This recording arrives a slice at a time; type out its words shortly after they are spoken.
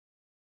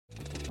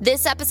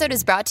This episode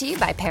is brought to you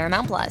by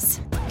Paramount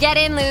Plus. Get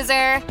in,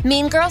 loser!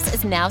 Mean Girls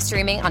is now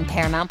streaming on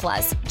Paramount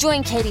Plus.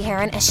 Join Katie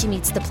Heron as she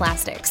meets the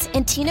plastics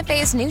in Tina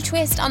Fey's new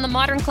twist on the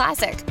modern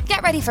classic.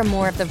 Get ready for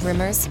more of the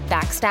rumors,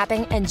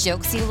 backstabbing, and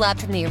jokes you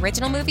loved from the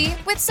original movie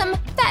with some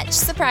fetch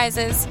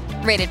surprises.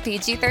 Rated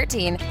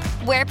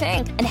PG-13. Wear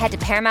pink and head to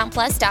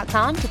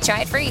ParamountPlus.com to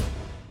try it free.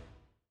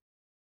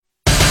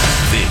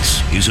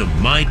 This is a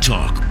My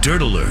Talk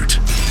Dirt Alert.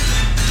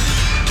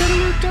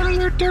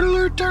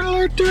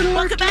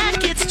 Welcome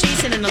back. It's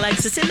Jason and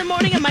Alexis in the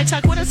morning on My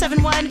Talk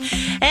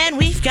 107.1. And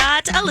we've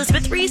got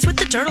Elizabeth Reese with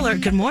the Dirt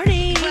Alert. Good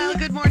morning. Well,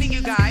 good morning,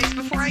 you guys.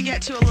 Before I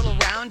get to a little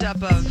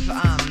roundup of,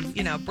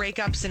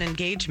 breakups and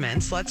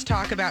engagements, let's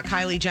talk about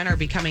Kylie Jenner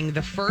becoming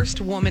the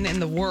first woman in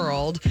the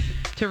world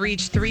to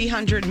reach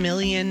 300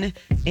 million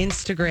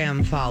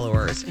Instagram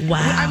followers.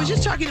 Wow. I was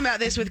just talking about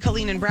this with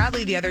Colleen and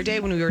Bradley the other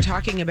day when we were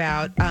talking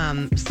about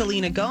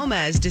Selena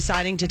Gomez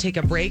deciding to take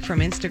a break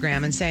from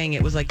Instagram and saying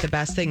it was like the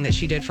best thing that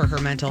she did for her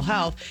mental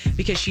health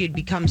because she had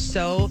become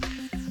so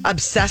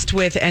obsessed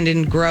with and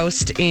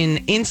engrossed in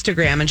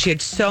Instagram, and she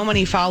had so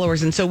many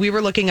followers. And so we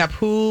were looking up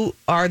who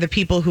are the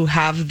people who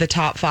have the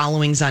top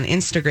followings on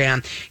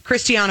Instagram.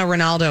 Cristiano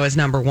Ronaldo is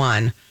number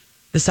one,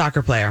 the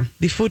soccer player,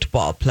 the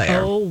football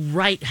player. Oh,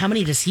 right. How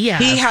many does he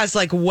have? He has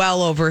like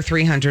well over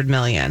 300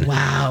 million.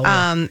 Wow.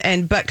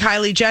 But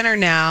Kylie Jenner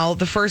now,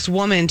 the first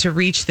woman to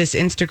reach this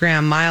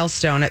Instagram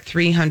milestone at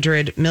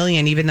 300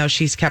 million, even though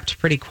she's kept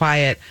pretty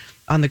quiet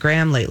on the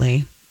gram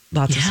lately.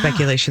 Lots of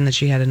speculation that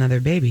she had another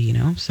baby,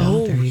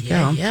 So there you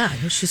go. Yeah,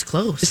 I know she's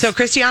close. So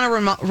Cristiano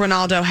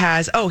Ronaldo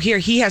has,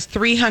 he has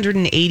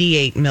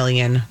 388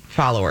 million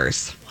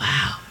followers.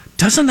 Wow.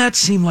 Doesn't that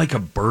seem like a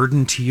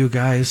burden to you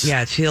guys?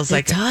 Yeah, it feels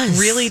like does.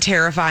 Really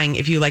terrifying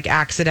if you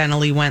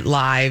accidentally went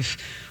live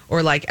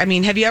or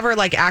have you ever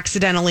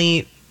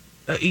accidentally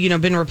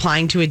been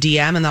replying to a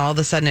DM and then all of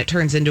a sudden it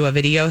turns into a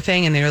video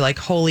thing and they're like,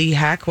 holy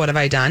heck, what have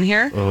I done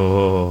here?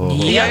 Oh.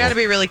 Yeah, I got to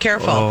be really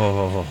careful.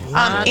 Oh.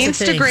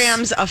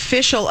 Instagram's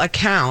official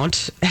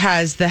account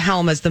has the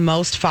helm as the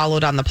most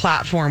followed on the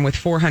platform with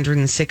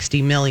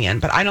 460 million,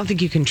 but I don't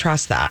think you can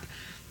trust that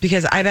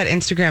because I bet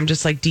Instagram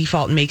just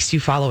default makes you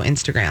follow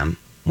Instagram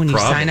when you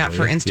sign up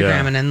for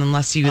Instagram, and then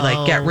unless you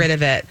get rid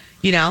of it,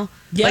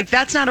 Yep.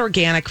 that's not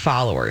organic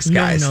followers,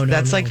 guys. No,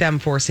 that's no. them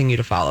forcing you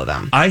to follow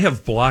them. I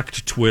have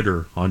blocked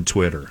Twitter on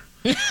Twitter.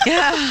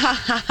 Yeah,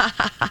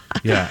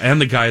 and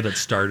the guy that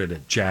started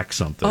it, Jack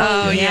something.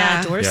 Oh,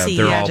 yeah. Dorsey.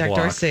 Yeah, they're all Jack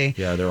blocked. Dorsey.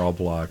 Yeah, they're all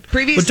blocked.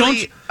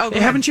 Previously, but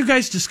haven't you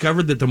guys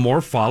discovered that the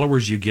more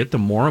followers you get, the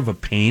more of a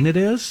pain it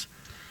is?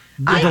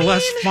 The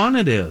less fun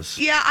it is.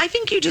 Yeah, I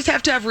think you just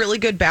have to have really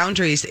good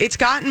boundaries. It's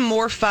gotten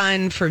more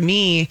fun for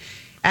me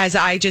as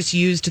I just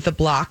used the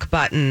block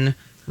button.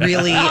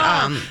 Really,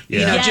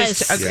 Yes.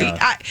 just agree.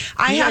 Yeah.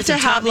 I You have guys to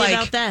have have taught me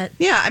about that.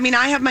 Yeah, I mean,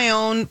 I have my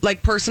own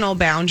personal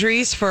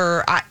boundaries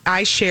for.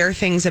 I share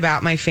things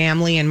about my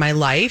family and my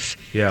life.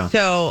 Yeah.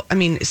 So I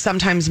mean,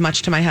 sometimes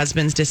much to my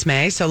husband's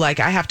dismay. So I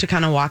have to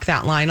kind of walk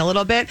that line a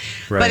little bit.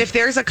 Right. But if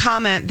there's a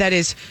comment that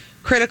is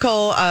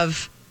critical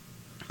of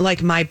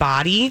my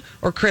body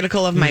or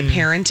critical of my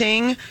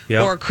parenting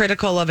or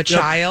critical of a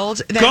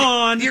child,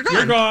 then you're gone.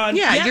 You're gone.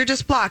 Yeah, Yep. you're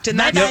just blocked. And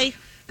Bye-bye.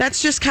 that's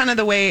just kind of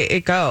the way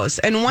it goes.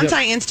 And once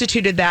I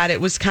instituted that,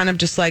 it was kind of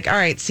just all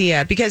right, see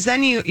ya. Because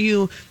then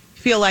you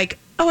feel like,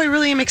 oh, I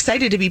really am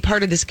excited to be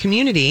part of this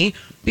community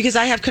because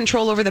I have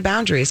control over the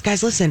boundaries.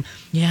 Guys, listen,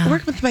 I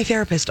work with my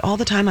therapist all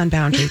the time on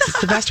boundaries.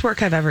 It's the best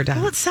work I've ever done.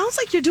 Well, it sounds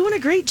like you're doing a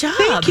great job.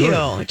 Thank you.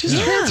 It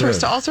just transfers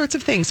to all sorts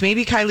of things.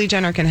 Maybe Kylie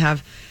Jenner can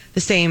have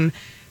the same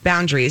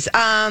boundaries.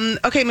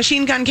 Okay,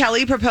 Machine Gun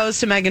Kelly proposed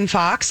to Megan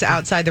Fox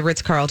outside the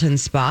Ritz-Carlton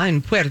Spa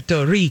in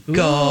Puerto Rico.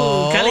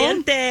 Ooh,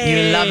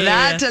 caliente. You love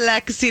that,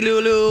 Alexi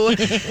Lulu.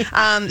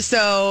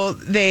 So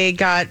they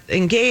got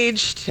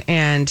engaged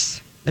and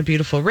a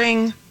beautiful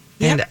ring.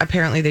 Yep. And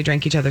apparently they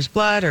drank each other's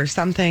blood or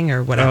something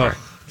or whatever.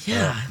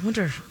 Yeah, I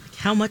wonder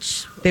how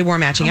much. They wore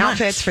matching How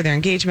outfits much? for their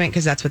engagement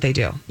because that's what they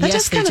do. That Yes,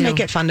 just they kind of do. make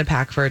it fun to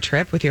pack for a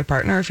trip with your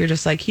partner if you're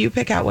just you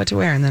pick out what to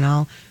wear and then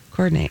I'll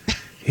coordinate.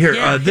 Here,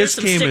 Yeah, this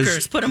here's some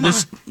stickers. Put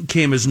 'em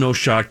came as no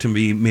shock to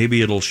me.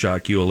 Maybe it'll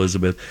shock you,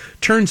 Elizabeth.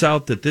 Turns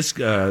out that this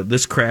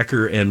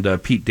cracker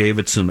and Pete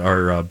Davidson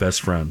are best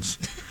friends.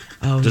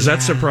 Oh, Does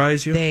that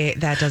surprise you?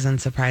 That doesn't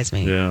surprise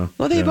me. Yeah.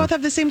 Well, they yeah. both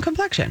have the same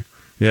complexion.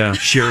 Yeah,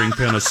 sharing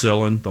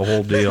penicillin, the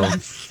whole deal.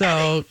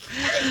 So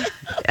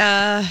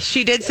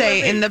she did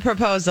say in the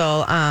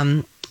proposal,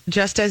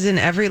 just as in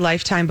every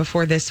lifetime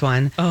before this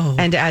one,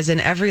 and as in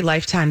every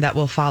lifetime that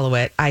will follow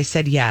it, I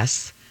said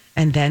yes.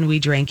 And then we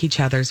drank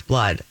each other's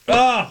blood.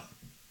 Oh,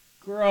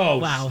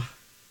 gross. Wow.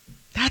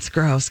 That's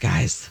gross,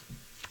 guys.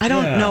 I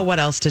don't know what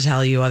else to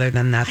tell you other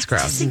than that's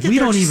gross. We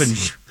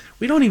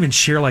don't even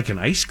share an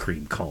ice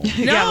cream cone.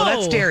 Yeah, well,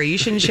 that's dairy. You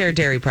shouldn't share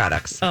dairy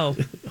products. Oh.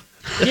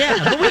 Yeah,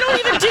 but we don't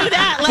even do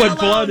that. Let But alone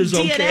blood is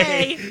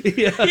DNA.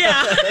 okay.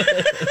 Yeah.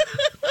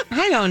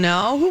 I don't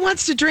know. Who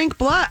wants to drink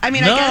blood? I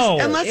mean, No, I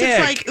guess unless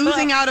ick. it's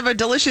oozing out of a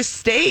delicious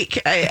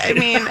steak. I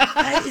mean,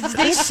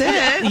 that's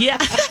it. Yeah,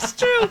 that's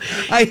true.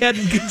 I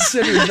hadn't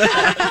considered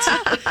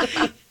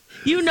that.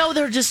 You know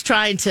they're just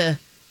trying to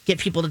get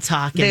people to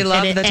talk. And, They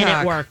love the talk.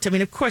 And it worked. I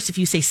mean, of course, if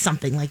you say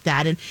something like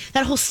that, and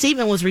that whole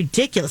statement was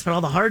ridiculous, but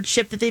all the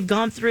hardship that they've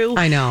gone through.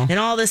 I know. And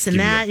all this and Give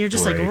me that. a And you're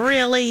just break. like,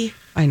 really?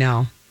 I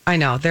know.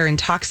 They're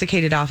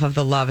intoxicated off of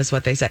the love, is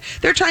what they said.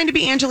 They're trying to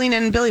be Angelina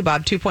and Billy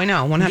Bob 2.0,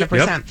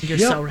 100%. You're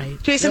so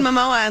right. Jason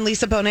Momoa and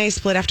Lisa Bonet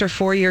split after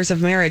 4 years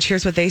of marriage.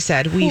 Here's what they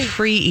said. We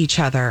free each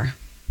other.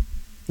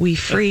 We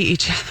free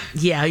each other.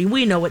 Yeah,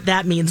 we know what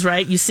that means,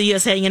 right? You see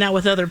us hanging out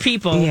with other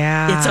people.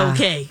 Yeah. It's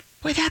okay.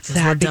 Boy, that's we're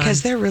sad done.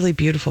 because they're really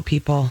beautiful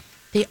people.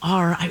 They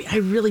are. I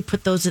really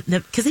put those in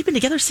because they've been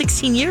together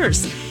 16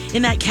 years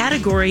in that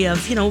category of,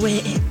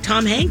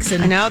 Tom Hanks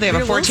and I know they have a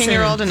Rhea Wilson.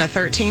 14-year-old and a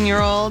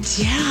 13-year-old,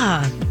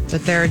 Yeah.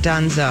 but they're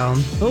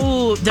donezo.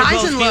 Oh, they're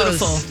Highs both and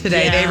beautiful lows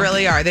today. Yeah. They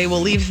really are. They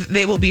will leave.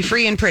 They will be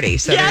free and pretty.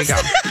 So Yes. there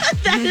you go.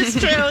 That is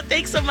true.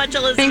 Thanks so much,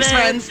 Elizabeth. Thanks,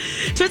 friends.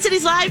 Twin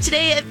Cities Live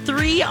today at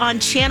 3 on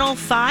Channel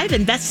 5.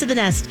 And Best to the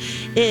Nest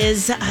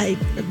is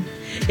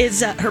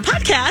her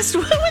podcast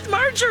with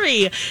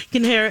Marjorie. You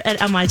can hear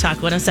it on My Talk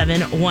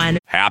 107.1.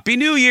 Happy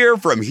New Year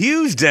from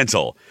Hughes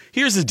Dental.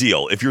 Here's the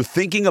deal. If you're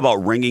thinking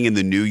about ringing in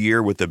the new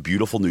year with a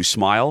beautiful new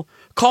smile,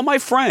 call my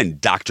friend,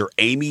 Dr.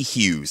 Amy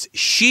Hughes.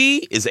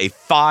 She is a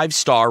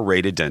 5-star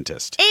rated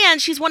dentist.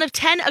 And she's one of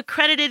 10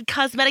 accredited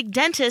cosmetic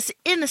dentists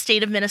in the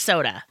state of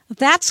Minnesota.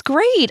 That's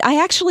great.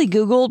 I actually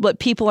Googled what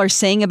people are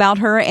saying about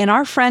her, and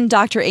our friend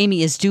Dr.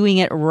 Amy is doing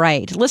it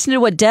right. Listen to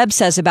what Deb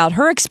says about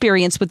her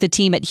experience with the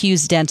team at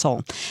Hughes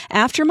Dental.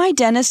 After my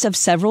dentist of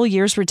several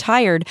years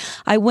retired,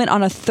 I went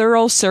on a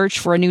thorough search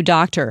for a new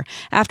doctor.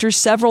 After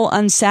several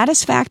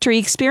unsatisfactory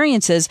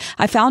experiences,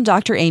 I found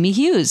Dr. Amy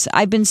Hughes.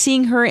 I've been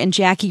seeing her and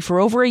Jackie for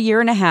over a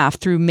year and a half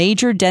through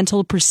major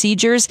dental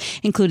procedures,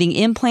 including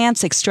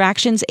implants,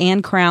 extractions,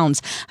 and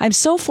crowns. I'm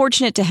so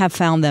fortunate to have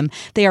found them.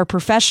 They are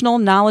professional,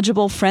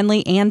 knowledgeable,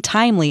 friendly, and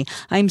timely.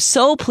 I'm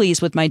so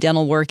pleased with my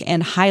dental work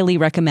and highly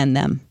recommend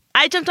them.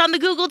 I jumped on the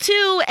Google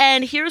too,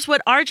 and here's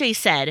what RJ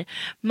said.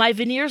 My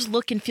veneers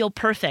look and feel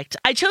perfect.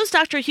 I chose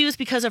Dr. Hughes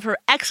because of her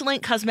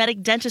excellent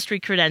cosmetic dentistry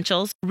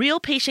credentials, real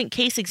patient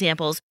case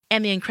examples,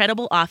 and the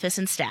incredible office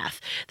and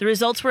staff. The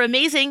results were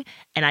amazing,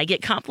 and I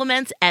get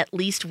compliments at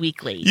least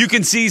weekly. You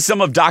can see some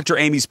of Dr.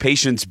 Amy's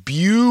patients'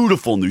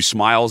 beautiful new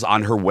smiles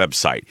on her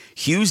website,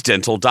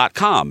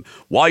 hughesdental.com.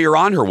 While you're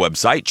on her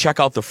website,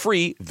 check out the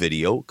free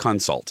video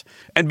consult.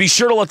 And be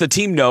sure to let the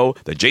team know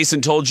that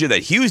Jason told you that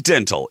Hughes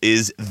Dental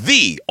is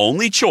the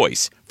only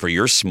choice for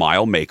your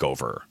smile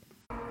makeover.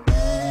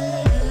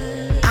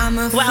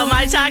 Wow,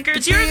 my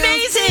talkers, you're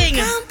amazing!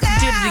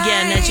 Do it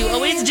again, as you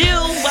always do.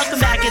 Welcome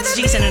back. It's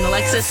Jason and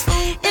Alexis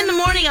in the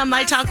morning on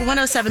My Talk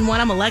 107.1.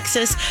 I'm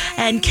Alexis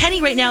and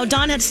Kenny right now.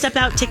 Don had to step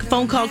out, take a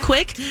phone call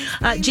quick.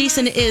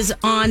 Jason is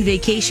on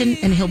vacation,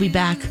 and he'll be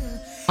back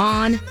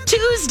on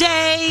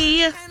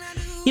Tuesday.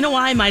 You know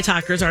why My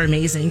Talkers are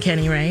amazing,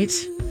 Kenny, right?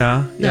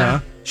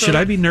 Yeah. Should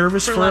I be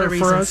nervous for a lot of for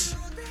reasons. us?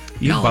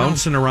 You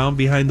bouncing around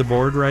behind the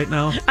board right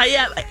now?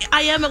 I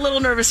am a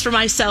little nervous for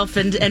myself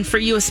and for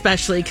you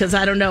especially, because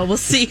I don't know. We'll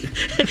see.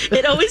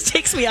 It always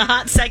takes me a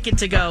hot second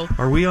to go.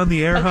 Are we on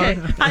the air, Okay.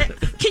 huh?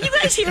 Can you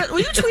guys hear it? Will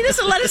you tweet us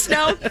and let us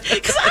know?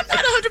 Because I'm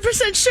not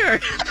 100% sure.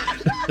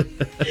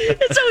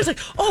 It's always like,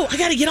 oh, I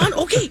got to get on.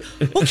 Okay.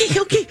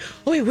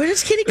 Oh, wait, where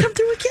does Kenny come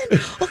through again?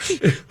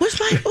 Okay, where's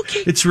mine?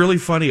 Okay. It's really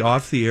funny.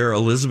 Off the air,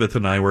 Elizabeth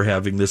and I were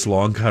having this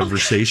long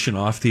conversation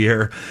off the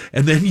air,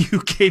 and then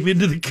you came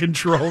into the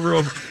control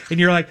room, and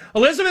you're like,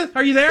 Elizabeth,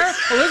 are you there?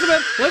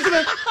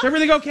 Elizabeth, is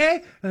everything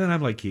okay? And then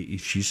I'm like,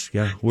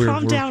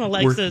 Calm down,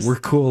 Alexis. We're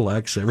cool,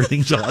 Lex.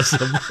 Everything's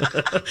awesome.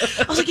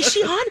 I was like, is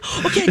she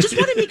on? Okay, I just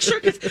want to make sure,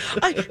 because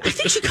I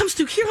think she comes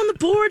through here on the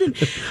board. And,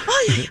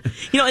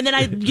 and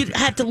then you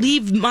have to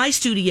leave my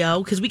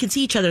studio because we can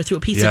see each other through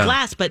a piece of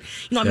glass. But,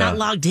 I'm not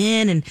logged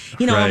in, and,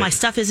 all my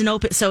stuff isn't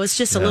open. So it's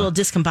just a little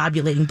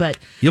discombobulating. But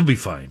You'll be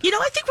fine.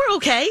 I think we're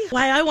okay.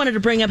 Why I wanted to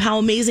bring up how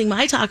amazing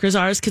My Talkers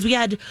are is because we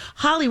had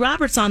Holly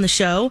Roberts on the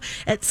show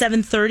at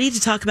 7:30 to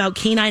talk about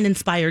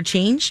canine-inspired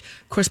change.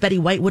 Of course, Betty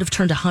White would have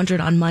turned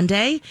 100 on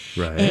Monday.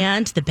 Right.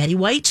 And the Betty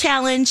White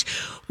Challenge.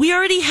 We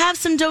already have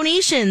some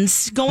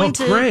donations going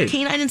to great.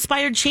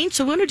 canine-inspired change,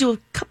 so we want to do a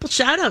couple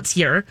shout-outs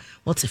here.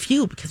 Well, it's a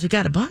few because we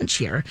got a bunch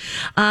here.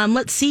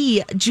 Let's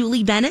see.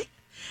 Julie Bennett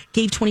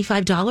gave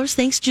 $25.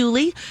 Thanks,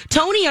 Julie.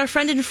 Tony, our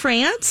friend in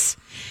France,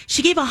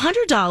 she gave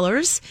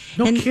 $100.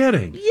 No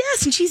kidding.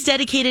 Yes, and she's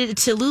dedicated it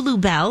to Lulu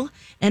Bell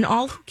and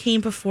all who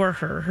came before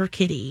her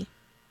kitty.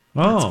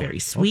 That's very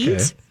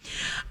sweet.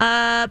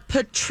 Okay.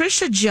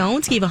 Patricia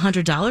Jones gave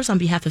 $100 on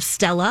behalf of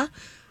Stella,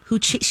 who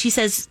she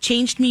says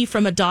changed me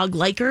from a dog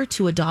liker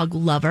to a dog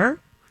lover.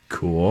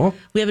 Cool.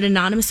 We have an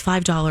anonymous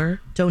 $5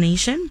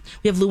 donation.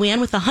 We have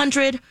Luann with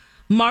 $100,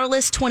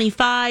 Marlis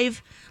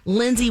 $25,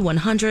 Lindsay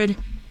 $100,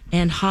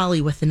 and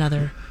Holly with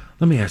another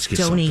Let me ask you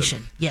donation.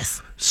 something.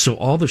 Yes. So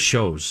all the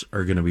shows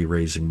are going to be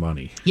raising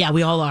money. Yeah,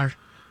 we all are.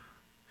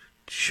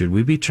 Should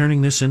we be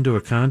turning this into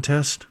a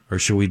contest, or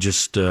should we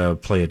just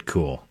play it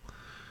cool?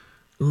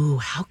 Ooh,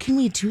 how can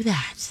we do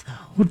that though?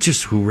 Well,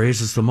 just who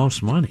raises the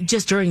most money?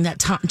 Just during that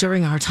time,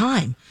 during our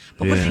time.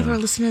 But what if Yeah. people are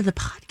listening to the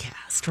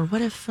podcast, or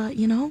what if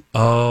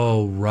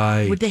Oh,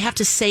 right. would they have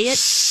to say it?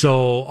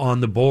 So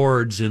on the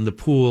boards, in the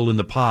pool, in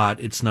the pot,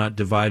 it's not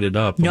divided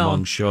up No.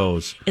 among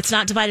shows. It's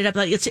not divided up.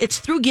 It's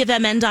through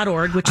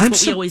givemn.org, which is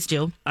what we always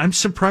do. I'm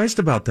surprised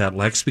about that,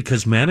 Lex,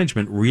 because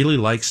management really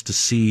likes to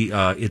see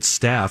its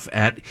staff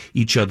at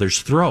each other's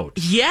throat.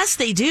 Yes,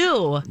 they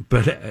do.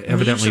 But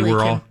evidently usually we're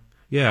can.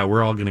 all,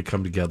 we're all going to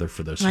come together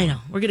for this. I one. know.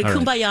 We're going to All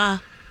right.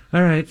 kumbaya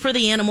All right. for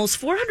the animals.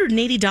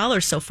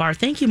 $480 so far.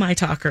 Thank you, My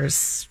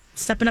Talkers.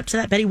 Stepping up to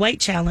that Betty White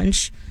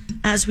challenge,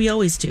 as we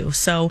always do.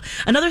 So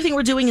another thing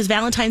we're doing is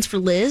Valentine's for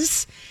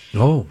Liz.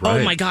 Oh, right.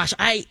 Oh my gosh.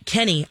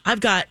 Kenny, I've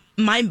got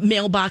my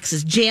mailbox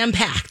is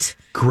jam-packed.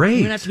 Great. We're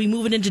going to have to be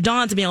moving into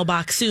Dawn's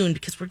mailbox soon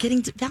because we're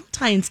getting to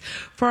Valentine's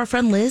for our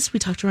friend Liz. We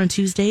talk to her on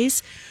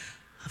Tuesdays.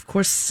 Of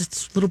course,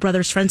 it's Little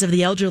Brothers Friends of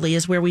the Elderly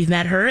is where we've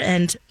met her,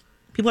 and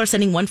people are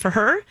sending one for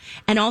her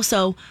and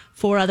also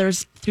for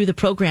others through the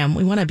program.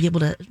 We want to be able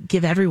to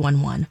give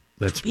everyone one.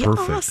 That's Be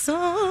perfect.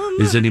 awesome.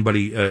 Is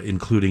anybody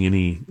including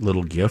any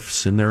little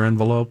gifts in their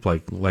envelope?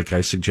 Like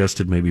I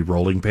suggested, maybe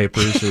rolling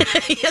papers or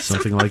Yes,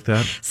 something like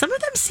that? Some of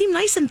them seem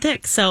nice and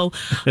thick, so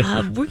we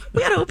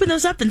got to open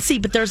those up and see.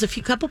 But there's a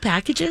couple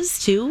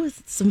packages too,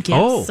 with some gifts.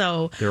 Oh,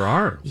 so there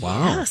are.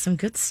 Wow. yeah, some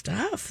good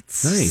stuff.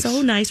 It's Nice.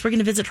 so nice. We're going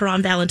to visit her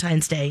on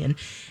Valentine's Day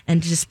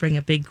and just bring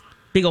a big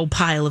old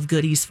pile of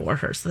goodies for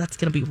her. So that's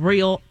going to be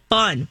real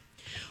fun.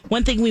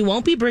 One thing we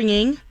won't be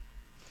bringing: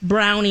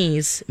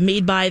 brownies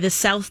made by the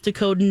South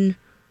Dakotan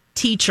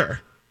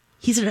teacher.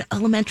 He's an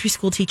elementary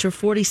school teacher,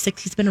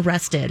 46. He's been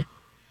arrested.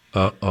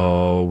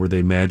 Uh-oh. Were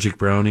they magic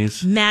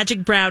brownies?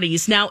 Magic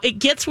brownies. Now, it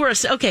gets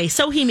worse. Okay,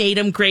 so he made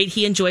them. Great.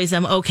 He enjoys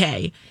them.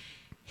 Okay.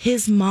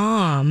 His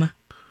mom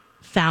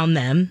found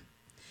them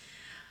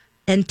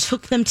and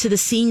took them to the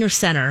senior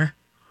center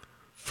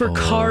for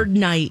card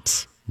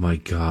night. My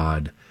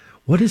God.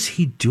 What is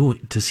he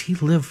doing? Does he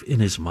live in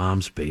his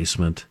mom's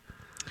basement?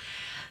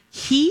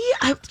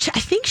 I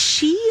think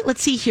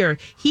let's see here.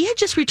 He had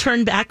just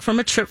returned back from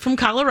a trip from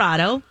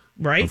Colorado,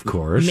 right? Of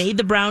course. Made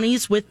the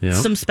brownies with Yeah.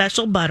 some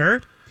special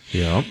butter.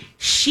 Yeah.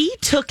 She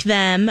took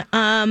them,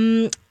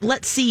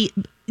 let's see,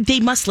 they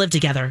must live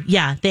together.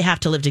 Yeah, they have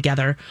to live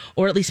together,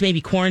 or at least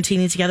maybe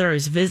quarantining together.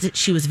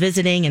 She was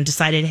visiting and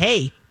decided,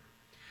 hey,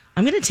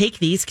 I'm going to take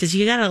these because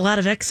you got a lot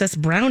of excess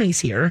brownies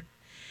here.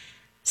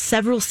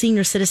 Several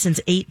senior citizens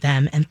ate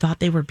them and thought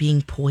they were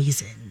being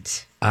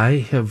poisoned.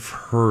 I have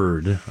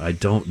heard, I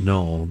don't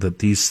know, that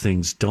these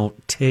things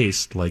don't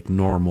taste like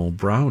normal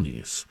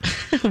brownies.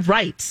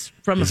 Right,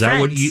 from Is a that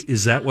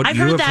friend. what I've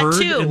you heard have that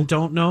heard too. and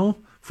don't know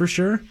for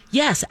sure?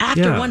 Yes,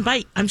 after Yeah. one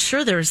bite, I'm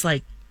sure there's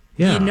that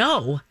Yeah.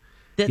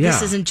 this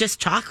Yeah. isn't just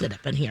chocolate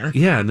up in here.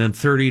 Yeah, and then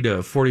 30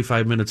 to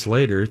 45 minutes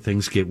later,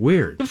 things get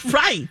weird.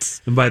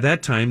 Right, And by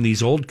that time,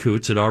 these old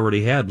coots had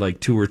already had like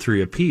 2 or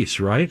 3 apiece,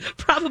 right?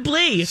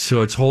 probably.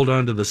 So it's hold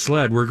on to the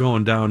sled. We're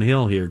going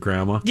downhill here,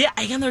 Grandma. Yeah,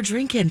 and they're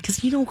drinking because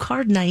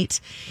card night.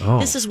 Oh.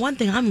 This is one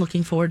thing I'm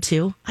looking forward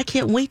to. I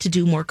can't wait to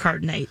do more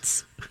card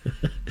nights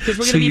because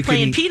we're going So to be you can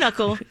playing eat-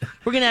 Pinochle.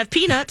 We're going to have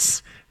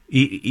peanuts.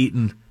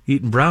 Eating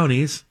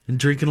brownies and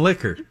drinking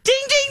liquor. Ding,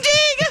 ding,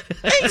 ding!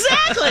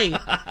 Exactly.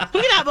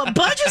 We're gonna have a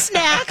bunch of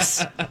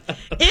snacks.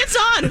 It's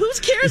on. Who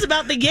cares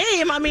about the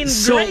game? I mean,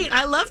 So- great.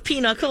 I love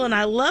Pinochle and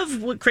I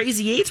love what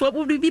Crazy Eights. What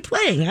would we be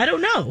playing? I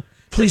don't know.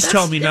 Please But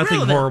tell that's me nothing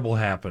irrelevant. horrible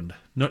happened.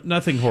 No,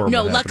 nothing horrible No,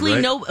 happened, luckily,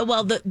 right? no.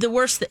 Well, the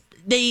worst.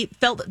 They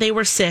felt that they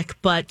were sick,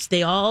 but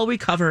they all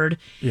recovered.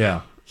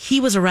 Yeah, He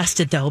was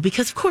arrested though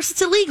because, of course,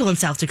 it's illegal in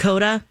South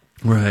Dakota.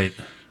 right.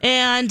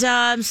 And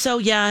so,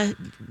 yeah,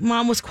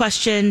 mom was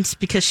questioned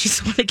because she's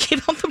the one that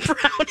gave out the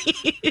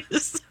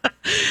brownies.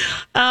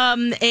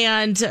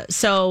 And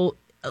so,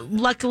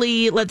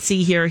 luckily, let's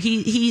see here.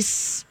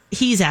 He's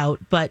out,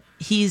 but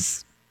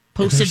he's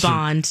posted There's a-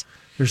 bond.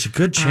 There's a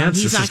good chance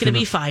He's this not is going to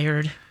gonna- be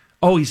fired.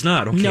 Oh, he's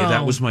not. Okay, No.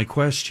 that was my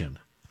question.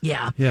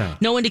 Yeah. Yeah.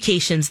 No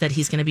indications that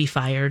he's going to be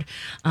fired.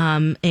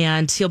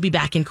 And he'll be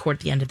back in court at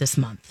the end of this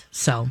month.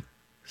 So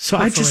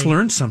I just Hopefully.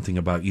 learned something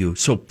about you.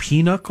 So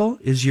Pinochle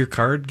is your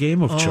card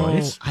game of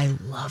choice? I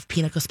love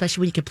Pinochle,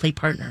 especially when you can play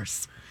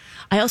partners.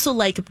 I also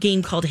like a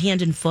game called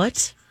Hand and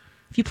Foot.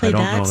 If you play I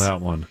don't that, know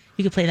that one.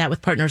 you can play that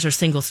with partners or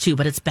singles too,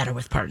 but it's better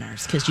with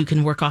partners because you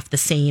can work off the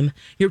same.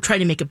 You're trying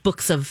to make it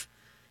books of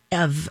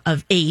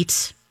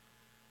 8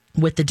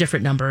 with the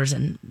different numbers,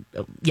 and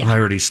I yeah,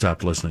 already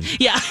stopped listening.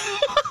 yeah.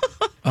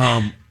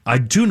 I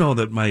do know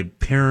that my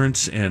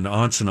parents and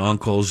aunts and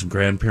uncles and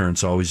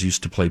grandparents always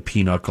used to play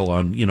Pinochle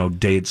on,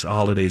 dates,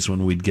 holidays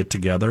when we'd get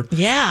together.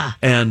 Yeah,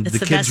 And it's the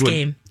the kids best would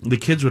game. the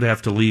kids would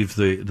have to leave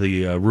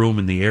the room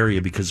in the area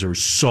because there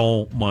was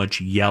so much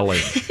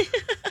yelling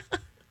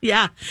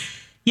Yeah,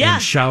 yeah,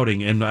 and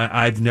shouting. And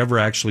I've never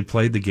actually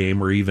played the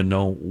game or even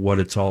know what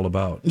it's all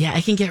about. yeah.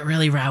 It can get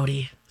really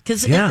rowdy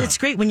because Yeah. it's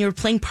great when you're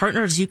playing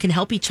partners. You can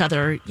help each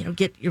other.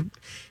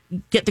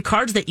 Get the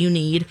cards that you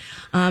need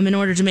in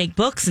order to make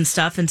books and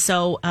stuff. And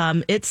so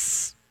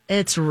it's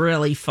It's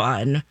really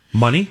fun.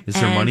 Money? Is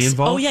there money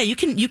involved? Oh yeah, you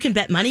can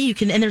bet money.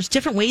 And there's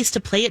different ways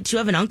to play it too. I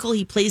have an uncle.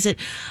 He plays it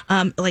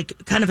like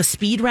kind of a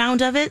speed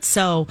round of it.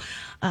 So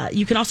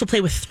you can also play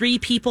with 3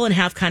 people and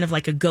have kind of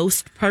like a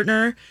ghost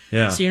partner.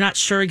 Yeah. So you're not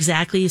sure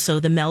exactly.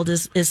 So the meld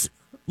is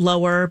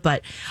lower.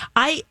 But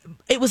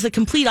it was the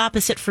complete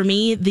opposite for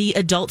me. The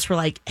adults were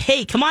like,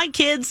 "Hey, come on,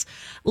 kids,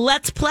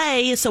 let's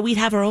play." So we'd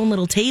have our own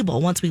little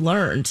table once we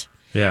learned.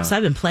 Yeah. So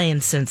I've been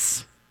playing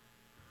since.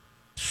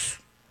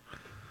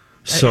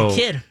 So a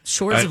kid,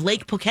 shores of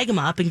Lake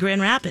Pokegama up in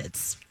Grand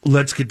Rapids.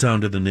 Let's get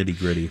down to the nitty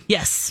gritty.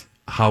 Yes.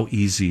 How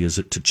easy is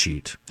it to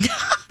cheat?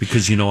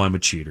 Because I'm a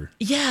cheater.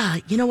 Yeah,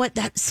 you know what?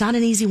 That's not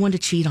an easy one to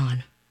cheat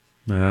on.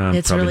 I'm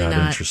It's probably really not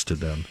not.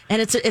 interested then.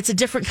 And it's a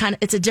different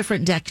it's a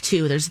different deck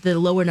too. There's the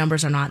lower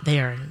numbers are not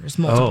there. There's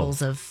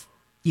multiples of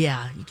you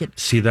get.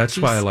 See, that's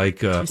why I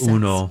like cents.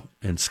 Uno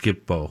and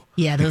Skip-Bo.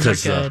 Yeah, those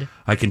because, are good.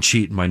 I can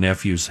cheat and my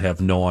nephews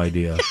have no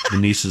idea. The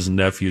nieces and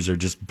nephews are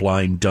just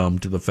blind dumb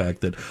to the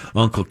fact that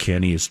Uncle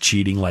Kenny is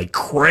cheating like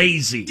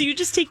crazy. Do you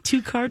just take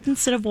 2 cards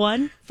instead of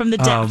 1 from the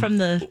deck from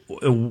the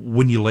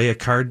When you lay a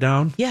card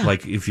down, Yeah.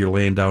 like if you're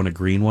laying down a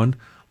green one,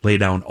 lay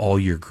down all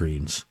your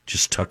greens.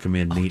 Just tuck them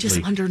in neatly.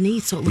 just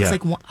underneath so it looks Yeah.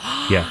 like one.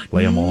 Yeah,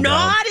 lay them all down.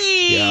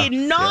 Naughty, Yeah,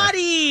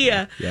 naughty.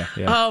 yeah.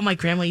 Oh, my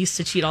grandma used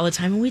to cheat all the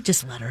time, and we'd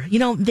just let her.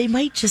 They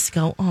might just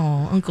go,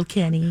 "Oh, Uncle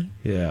Kenny,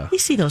 Yeah. you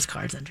see those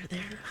cards under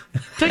there,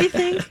 don't you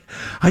think?"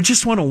 I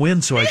just want to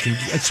win so I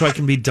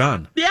can be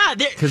done. Yeah,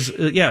 Because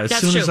as That's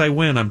soon as true. I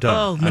win, I'm done.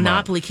 Oh, I'm out.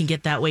 Monopoly can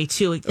get that way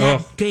too.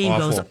 That game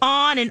goes awful.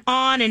 on and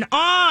on and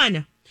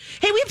on.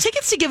 Hey, we have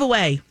tickets to give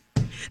away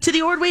to the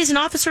Ordways, an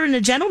Officer and a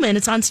Gentleman.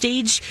 It's on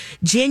stage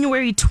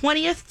January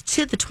 20th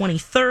to the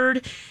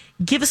 23rd.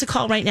 Give us a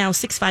call right now,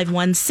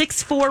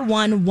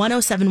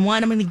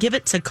 651-641-1071. I'm going to give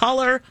it to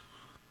caller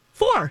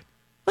 4.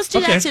 Let's do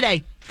Okay. that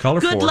today.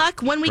 Caller Good 4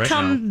 luck when we right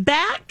come now.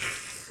 back.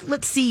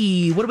 Let's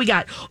see. What do we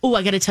got? Oh,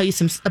 I got to tell you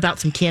about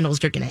some candles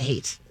you're going to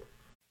hate.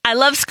 I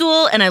love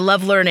school and I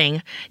love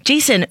learning.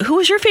 Jason, who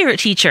was your favorite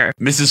teacher?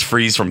 Mrs.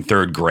 Freeze from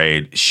 3rd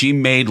grade. She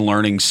made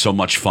learning so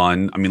much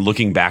fun. I mean,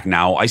 looking back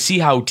now, I see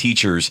how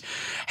teachers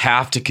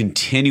have to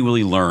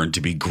continually learn to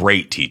be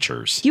great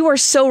teachers. You are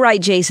so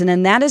right, Jason,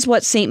 and that is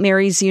what St.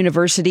 Mary's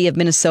University of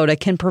Minnesota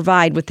can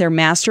provide with their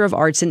Master of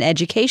Arts in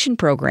Education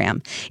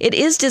program. It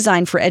is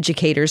designed for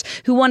educators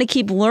who want to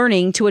keep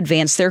learning to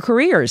advance their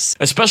careers.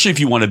 Especially if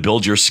you want to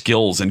build your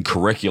skills in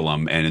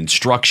curriculum and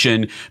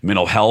instruction,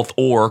 mental health,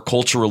 or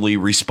culturally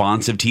responsive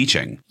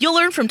teaching. You'll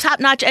learn from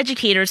top-notch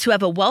educators who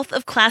have a wealth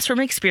of classroom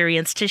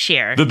experience to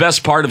share. The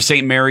best part of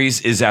St.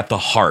 Mary's is at the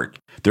heart.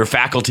 Their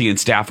faculty and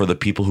staff are the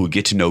people who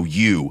get to know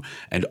you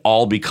and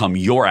all become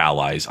your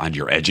allies on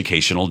your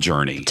educational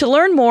journey. To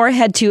learn more,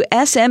 head to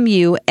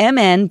smumn.edu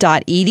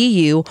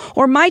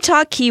or my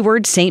talk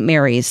keyword St.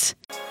 Mary's.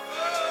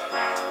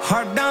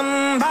 Hard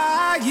done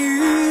by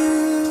you.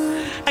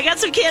 I got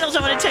some candles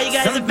I want to tell you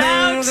guys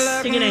about.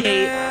 You're going to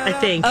hate, I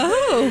think.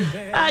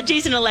 Oh.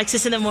 Jason and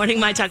Alexis in the morning,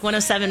 My Talk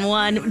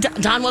 1071.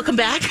 Don, welcome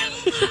back.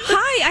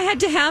 Hi, I had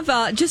to have,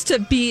 just to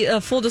be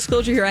full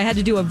disclosure here, I had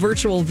to do a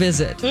virtual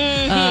visit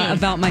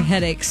about my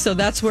headaches. So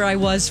that's where I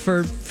was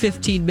for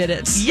 15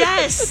 minutes.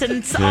 Yes, and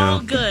it's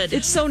all good.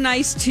 It's so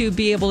nice to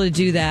be able to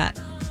do that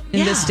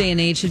in this day and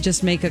age, to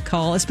just make a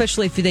call,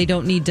 especially if they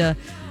don't need to,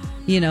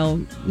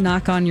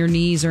 knock on your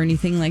knees or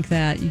anything like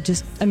that. You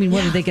just,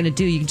 what are they going to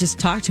do? You can just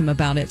talk to them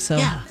about it. So,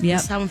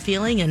 that's how I'm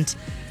feeling, and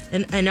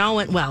all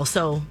went well.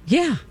 So,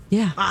 yeah.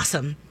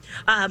 Awesome.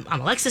 I'm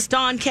Alexis,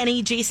 Dawn,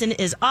 Kenny. Jason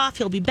is off.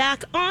 He'll be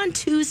back on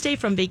Tuesday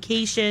from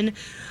vacation.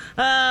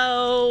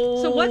 Oh,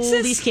 so what's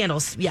this? These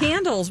candles. Yeah.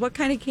 Candles. What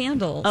kind of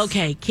candles?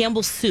 Okay,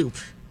 Campbell's Soup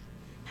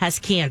has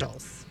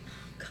candles.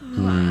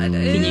 God.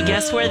 Can you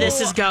guess where this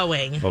is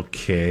going?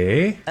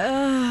 Okay.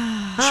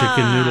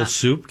 Chicken noodle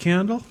soup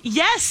candle?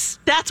 Yes,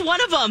 that's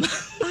one of them.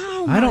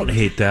 I don't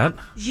hate that.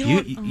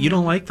 You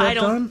don't like that, I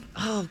don't. Don?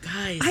 Oh,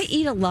 guys. I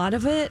eat a lot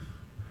of it.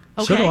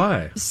 So do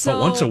I. So-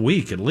 but once a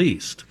week at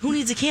least. Who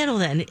needs a candle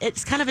then?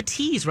 It's kind of a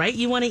tease, right?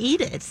 You want to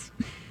eat it.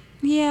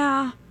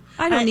 Yeah.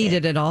 I don't eat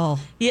it at all.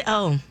 Yeah.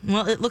 Oh,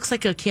 well, it looks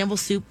like a Campbell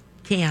soup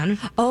can.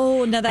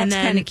 Oh, now that's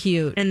kind of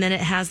cute. And then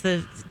it has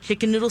the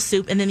chicken noodle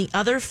soup. And then the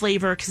other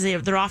flavor, because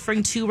they're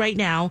offering 2 right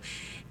now,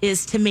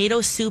 is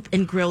tomato soup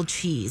and grilled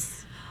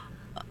cheese.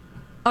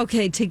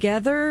 Okay,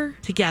 together?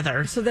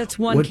 Together. So that's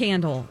one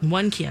candle.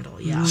 One candle,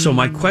 yeah. So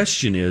my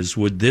question is,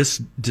 would this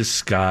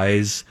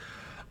disguise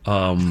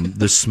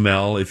the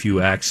smell if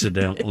you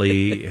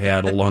accidentally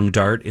had a lung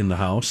dart in the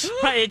house?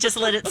 Right, it just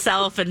lit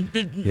itself and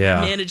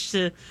managed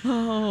to...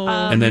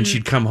 and then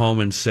she'd come home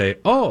and say,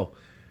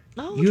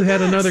 you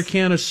had another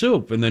can of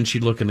soup. And then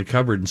she'd look in the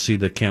cupboard and see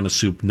the can of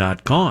soup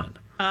not gone.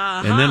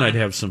 And then I'd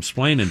have some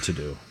splaining to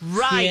do.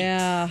 Right.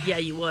 Yeah.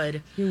 You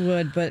would. You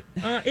would, but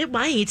It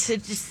might.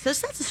 It just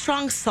that's a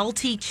strong,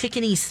 salty,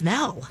 chickeny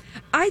smell.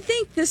 I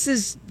think this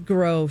is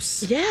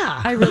gross.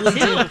 Yeah, I really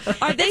do.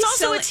 Are they it's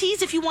also selling- a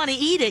tease if you want to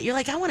eat it. You're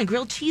like, I want a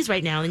grilled cheese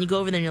right now. And then you go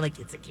over there and you're like,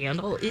 it's a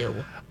candle.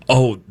 Ew.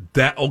 Oh,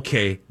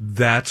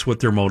 that's what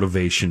their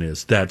motivation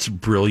is. That's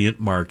brilliant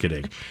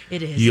marketing.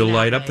 It is. You that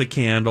light up way. the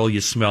candle,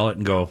 you smell it,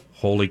 and go,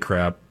 holy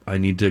crap, I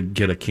need to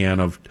get a can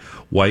of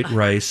white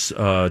rice,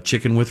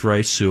 chicken with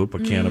rice soup, a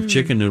can of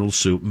chicken noodle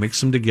soup, mix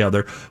them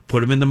together,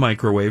 put them in the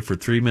microwave for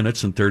 3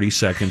 minutes and 30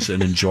 seconds,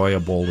 and enjoy a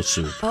bowl of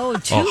soup. Oh,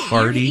 two. A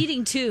hearty, You're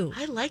eating two.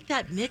 I like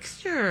that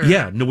mixture.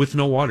 yeah, no, with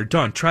no water.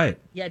 Dawn, try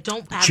it. Yeah,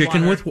 don't add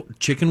Chicken water. with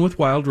chicken with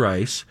wild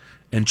rice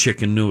and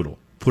chicken noodle.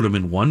 Put them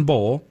in one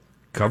bowl,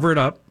 cover it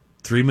up,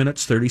 3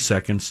 minutes, 30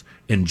 seconds,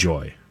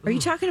 enjoy. Are you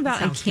talking about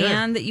a sounds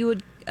can that you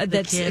would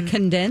that's can.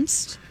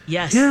 condensed?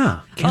 Yes.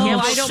 Yeah. Oh,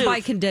 Campbell's I don't soup. buy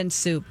condensed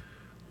soup.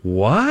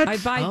 What? I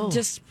buy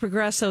just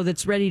Progresso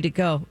that's ready to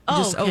go. Oh,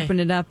 Just okay. open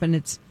it up and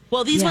it's.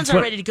 Well, these Yeah. ones are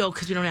But- ready to go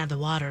because we don't add the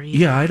water. Either.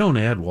 Yeah, I don't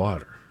add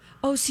water.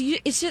 Oh, so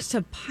it's just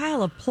a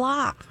pile of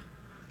plop.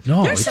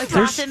 No, There's some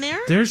broth in there?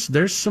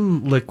 There's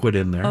some liquid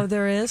in there. Oh,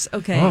 there is?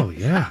 Okay. Oh,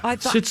 yeah. I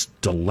thought. It's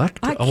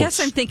delectable. I guess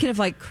I'm thinking of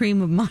like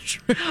cream of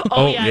mushroom.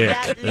 Oh,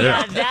 yeah.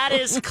 yeah, that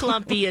is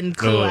clumpy and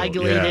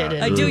coagulated.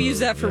 yeah. I And, do use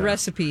that for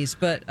recipes,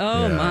 but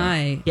oh Yeah.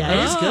 my.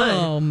 Yeah, it is good.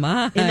 Oh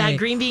my. in that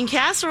green bean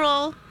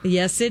casserole.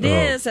 Yes, it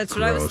is. That's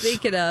what I was gross.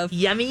 thinking of.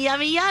 Yummy,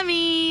 yummy,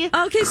 yummy.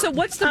 Okay, so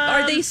what's the?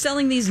 Are they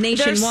selling these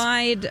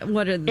nationwide?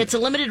 What are? It's a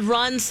limited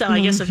run, so I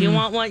guess if you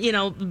want one,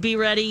 be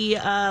ready.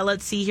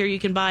 Let's see here. You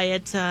can buy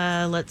it.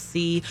 Let's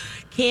see.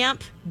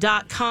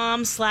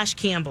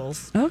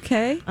 Camp.com/Campbell's.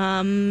 Okay.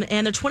 And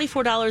they're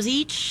 $24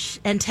 each,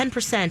 and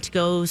 10%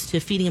 goes to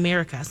Feeding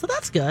America. So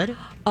that's good.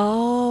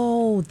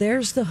 Oh,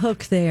 there's the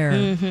hook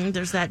there.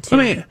 There's that too.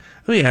 Let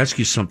me ask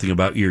you something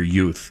about your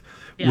youth.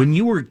 Yeah. When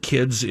you were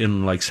kids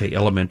in, like, say,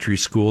 elementary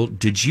school,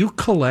 did you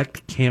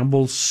collect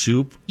Campbell's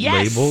soup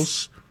Yes.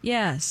 labels?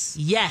 Yes.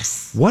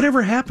 Yes.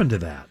 Whatever happened to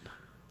that?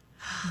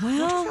 I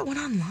wonder if Well, it went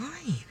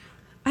online.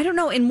 I don't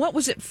know. And what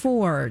was it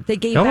for? They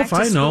gave Hell back if to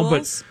I know, schools?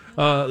 but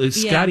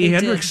Scotty they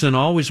did. Hendrickson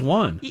always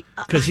won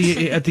because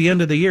he at the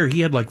end of the year he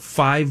had like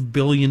 5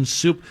 billion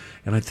soup,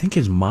 and I think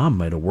his mom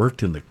might have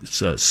worked in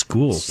the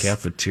school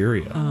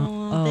cafeteria.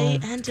 Oh, they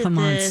ended come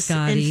on, this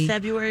Scotty. in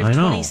February of I know.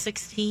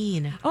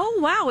 2016. Oh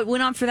wow, it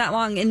went on for that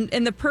long,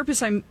 and the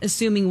purpose I'm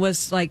assuming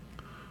was like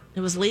It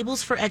was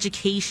labels for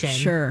education.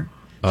 sure.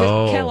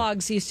 Oh.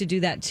 Kellogg's used to do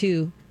that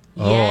too.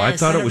 Oh, I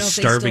Yes. thought I it don't was know if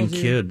they starving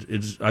still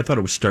kids. I thought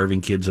it was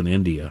starving kids in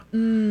India.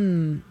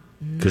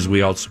 Because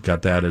we also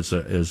got that as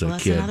a Well,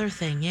 that's kid. another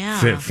thing,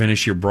 yeah.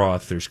 Finish your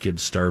broth. There's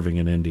kids starving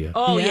in India.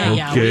 Oh, yeah,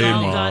 yeah.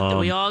 Okay,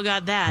 We all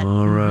got that.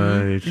 All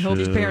right. I hope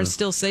his parents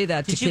still say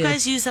that Did to you kids.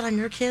 guys use that on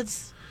your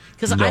kids?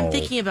 Because No. I'm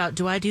thinking about,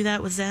 do I do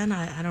that with Zen?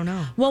 I don't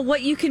know. Well,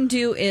 what you can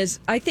do is,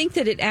 I think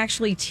that it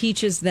actually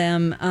teaches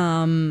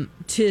them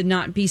to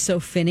not be so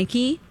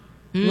finicky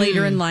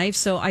later in life.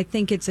 So I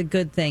think it's a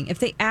good thing. If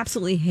they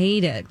absolutely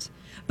hate it,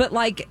 but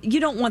like, you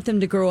don't want them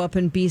to grow up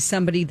and be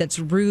somebody that's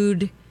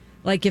rude.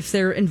 Like if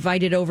they're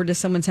invited over to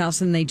someone's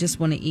house and they just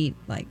want to eat,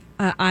 like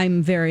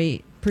I'm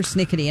very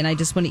persnickety and I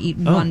just want to eat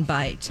one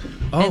bite,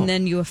 and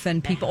then you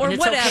offend people or And it's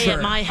whatever. okay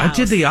at my I house.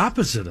 did the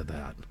opposite of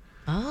that.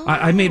 Oh.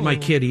 I made my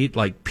kid eat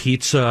like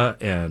pizza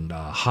and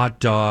hot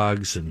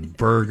dogs and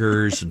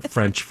burgers and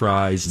French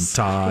fries and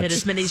tots. Get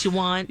as many as you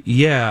want.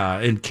 Yeah,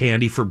 and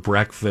candy for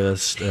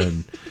breakfast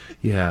and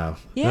yeah,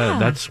 Yeah.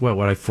 that's what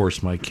I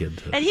forced my kid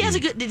to. And he has a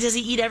eat. good. Does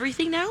he eat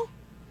everything now?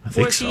 I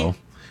think or is he- so.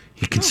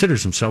 He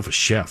considers himself a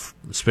chef,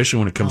 especially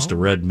when it comes to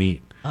red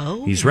meat.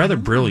 Oh. He's rather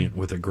brilliant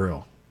with a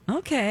grill.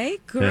 Okay,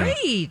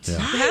 great. Yeah.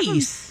 Have 'em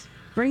Nice.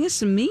 bring us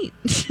some meat.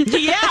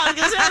 Yeah, I was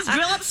gonna say, let's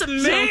grill up some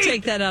meat. Don't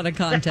take that out of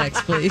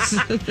context, please.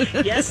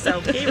 Yes,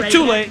 okay. Writing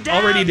Too that late.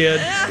 down. Already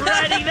did.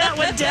 Writing that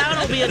one down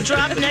will be a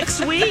drop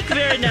next week.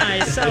 Very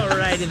nice.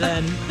 Alrighty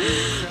then.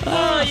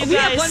 Oh, you We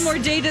guys. have one more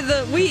day to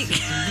the week.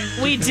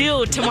 We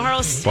do.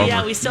 Tomorrow's, Bummer.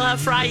 yeah, we still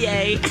have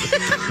Friday.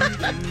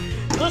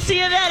 We'll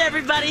see you then,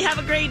 everybody. Have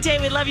a great day.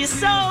 We love you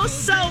so,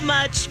 so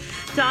much.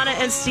 Donna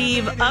and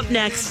Steve up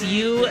next.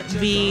 You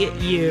be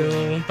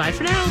you. Bye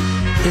for now.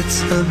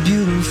 It's a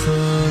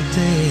beautiful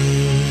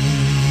day.